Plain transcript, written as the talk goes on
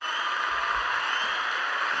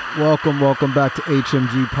Welcome back to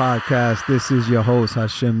HMG Podcast. This is your host,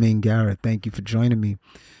 Hashem Min Garrett. Thank you for joining me.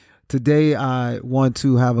 Today, I want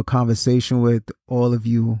to have a conversation with all of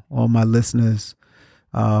you, all my listeners,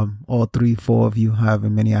 all 3, 4 of you, however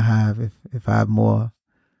many I have. If I have more,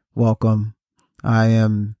 welcome. I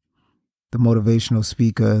am the motivational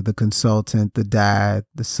speaker, the consultant, the dad,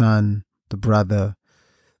 the son, the brother,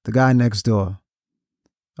 the guy next door.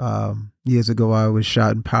 Years ago, I was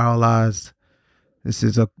shot and paralyzed. This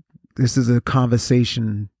is a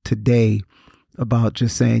conversation today about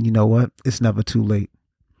just saying, you know what? It's never too late.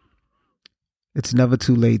 It's never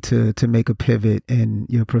too late to make a pivot in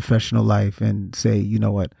your professional life and say, you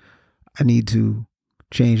know what? I need to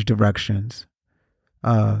change directions.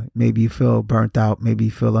 Maybe you feel burnt out. Maybe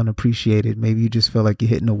you feel unappreciated. Maybe you just feel like you're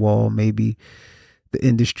hitting a wall. Maybe the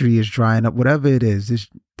industry is drying up. Whatever it is,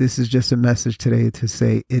 this is just a message today to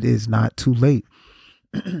say it is not too late.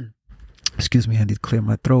 Excuse me, I need to clear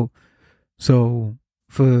my throat. So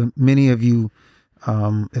for many of you,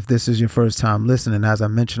 if this is your first time listening, as I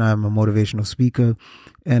mentioned, I'm a motivational speaker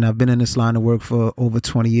and I've been in this line of work for over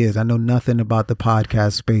 20 years. I know nothing about the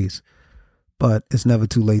podcast space, but it's never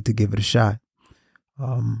too late to give it a shot.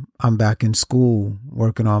 I'm back in school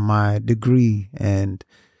working on my degree, and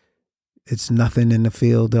it's nothing in the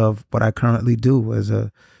field of what I currently do as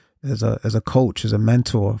a coach, as a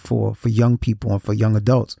mentor for young people and for young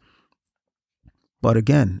adults. But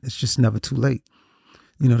again, it's just never too late.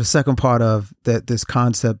 You know, the second part of that, this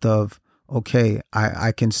concept of, okay,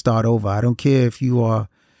 I can start over. I don't care if you are,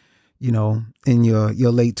 you know, in your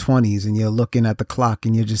late 20s and you're looking at the clock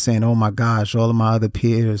and you're just saying, oh my gosh, all of my other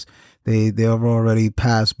peers, they've already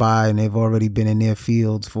passed by and they've already been in their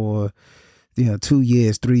fields for, 2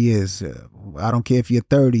 years, 3 years. I don't care if you're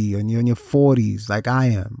 30 and you're in your 40s like I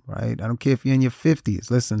am, right? I don't care if you're in your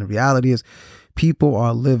 50s. Listen, the reality is people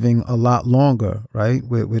are living a lot longer, right?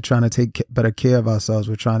 We're trying to take better care of ourselves.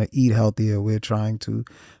 We're trying to eat healthier. We're trying to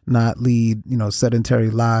not lead,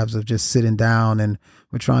 sedentary lives of just sitting down, and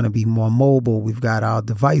we're trying to be more mobile. We've got our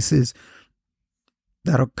devices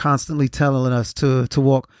that are constantly telling us to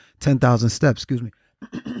walk 10,000 steps,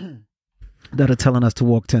 that are telling us to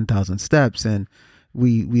walk 10,000 steps. And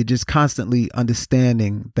we're just constantly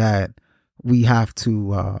understanding that we have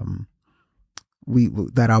to,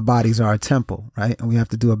 that our bodies are a temple, right? And we have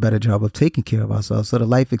to do a better job of taking care of ourselves. So the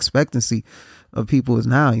life expectancy of people is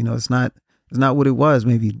now, it's not what it was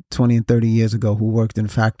maybe 20 and 30 years ago, who worked in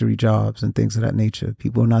factory jobs and things of that nature.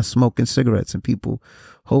 People are not smoking cigarettes, and people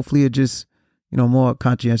hopefully are just, more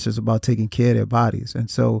conscientious about taking care of their bodies. And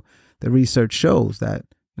so the research shows that,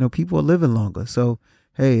 people are living longer. So,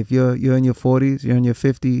 hey, if you're in your 40s, you're in your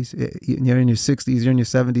 50s, you're in your 60s, you're in your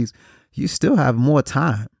 70s, you still have more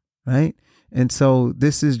time, right? And so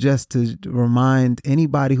this is just to remind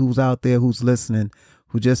anybody who's out there who's listening,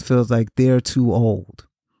 who just feels like they're too old.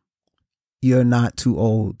 You're not too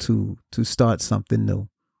old to start something new.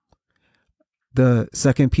 The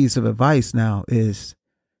second piece of advice now is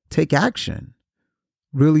take action.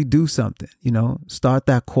 Really do something, start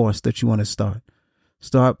that course that you want to start.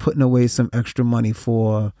 Start putting away some extra money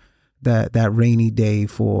for that rainy day,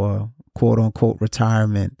 for quote unquote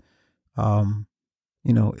retirement.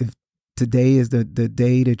 If today is the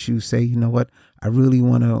day that you say, you know what, I really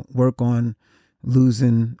want to work on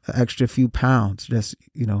losing an extra few pounds, just,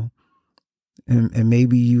 and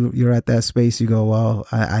maybe you're at that space, you go, well,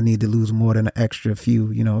 I need to lose more than a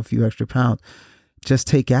few extra pounds. Just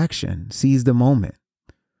take action, seize the moment.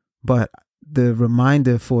 But the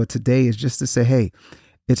reminder for today is just to say, hey,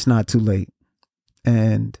 it's not too late.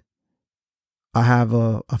 And I have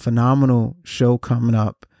a phenomenal show coming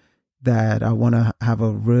up that I want to have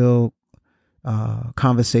a real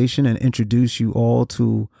conversation and introduce you all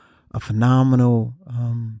to a phenomenal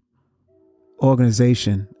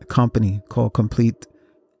organization, a company called Complete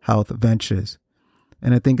Health Ventures.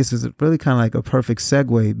 And I think this is really kind of like a perfect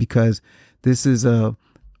segue, because this is a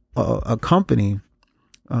company,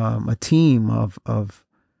 a team of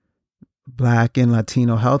Black and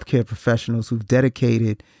Latino healthcare professionals who've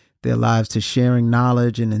dedicated their lives to sharing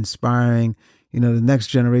knowledge and inspiring, the next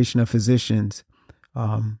generation of physicians,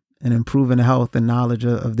 and improving the health and knowledge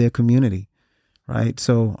of their community, right?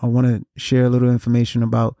 So I want to share a little information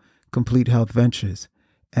about Complete Health Ventures.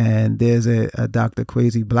 And there's a Dr.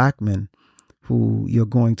 Kwesi Blackman, who you're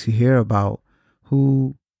going to hear about,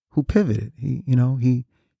 who pivoted.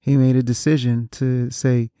 He made a decision to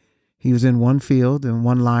say he was in one field and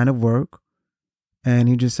one line of work, and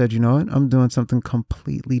he just said, you know what, I'm doing something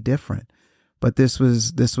completely different. But this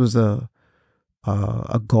was a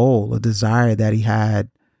goal, a desire that he had,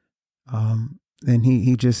 and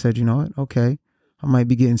he just said, you know what, okay, I might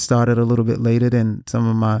be getting started a little bit later than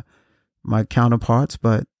some of my counterparts,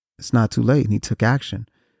 but it's not too late. And he took action.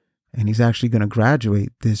 And he's actually going to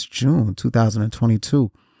graduate this June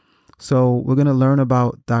 2022. So we're going to learn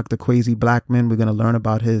about Dr. Kwesi Blackman. We're going to learn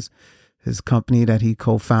about his company that he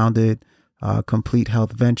co-founded, Complete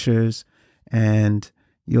Health Ventures. And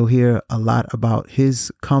you'll hear a lot about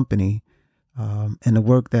his company and the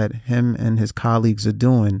work that him and his colleagues are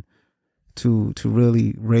doing to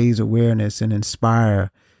really raise awareness and inspire,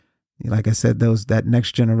 like I said, that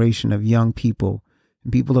next generation of young people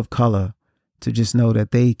and people of color to just know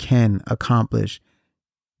that they can accomplish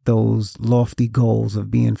those lofty goals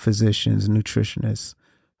of being physicians, nutritionists,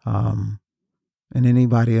 and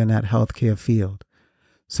anybody in that healthcare field.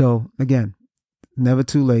 So again, never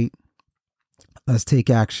too late. Let's take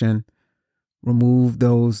action. Remove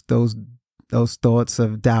those thoughts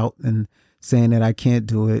of doubt and saying that I can't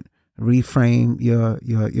do it. Reframe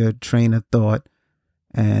your train of thought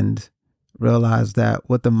and realize that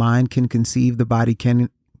what the mind can conceive, the body can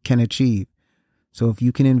achieve. So if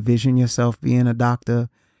you can envision yourself being a doctor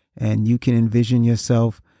and you can envision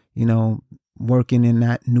yourself, working in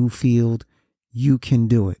that new field, you can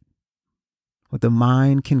do it. What the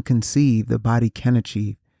mind can conceive, the body can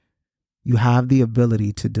achieve. You have the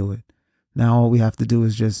ability to do it. Now all we have to do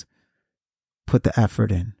is just put the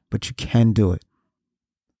effort in, but you can do it.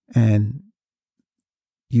 And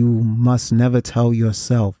you must never tell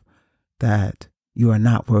yourself that you are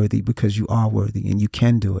not worthy, because you are worthy and you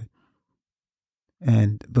can do it.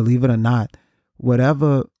 And believe it or not,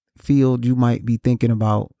 whatever field you might be thinking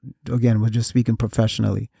about, again, we're just speaking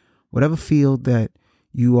professionally, whatever field that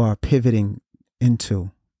you are pivoting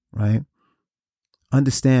into, right?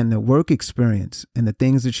 Understand the work experience and the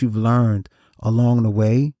things that you've learned along the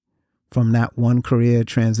way from that one career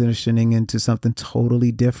transitioning into something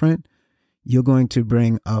totally different. You're going to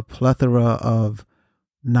bring a plethora of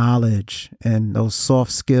knowledge and those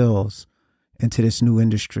soft skills into this new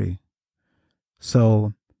industry.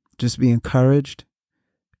 So just be encouraged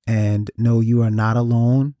and know you are not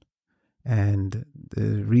alone. And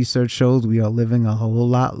the research shows we are living a whole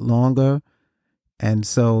lot longer. And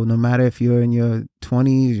so no matter if you're in your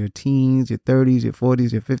 20s, your teens, your 30s, your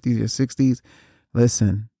 40s, your 50s, your 60s,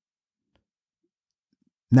 listen,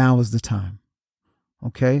 now is the time.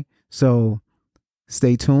 Okay? So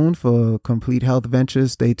stay tuned for Complete Health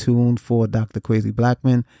Ventures. Stay tuned for Dr. Kwesi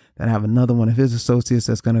Blackman. Then I have another one of his associates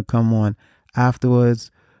that's going to come on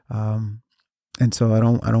afterwards. And so I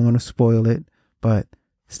don't want to spoil it, but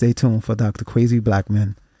stay tuned for Dr. Kwesi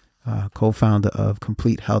Blackman, co-founder of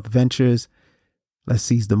Complete Health Ventures. Let's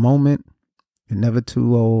seize the moment. You're never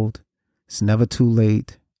too old. It's never too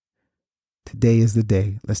late. Today is the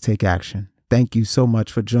day. Let's take action. Thank you so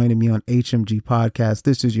much for joining me on HMG Podcast.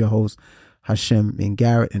 This is your host, Hashem bin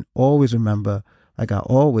Garrett. And always remember, like I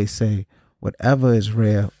always say, whatever is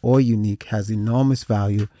rare or unique has enormous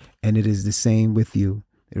value, and it is the same with you.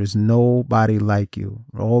 There is nobody like you.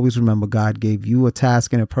 Always remember, God gave you a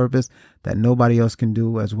task and a purpose that nobody else can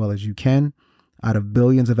do as well as you can. Out of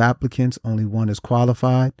billions of applicants, only one is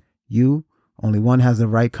qualified. You. Only one has the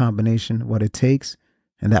right combination, what it takes,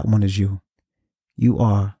 and that one is you. You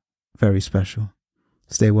are very special.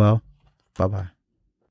 Stay well. Bye-bye.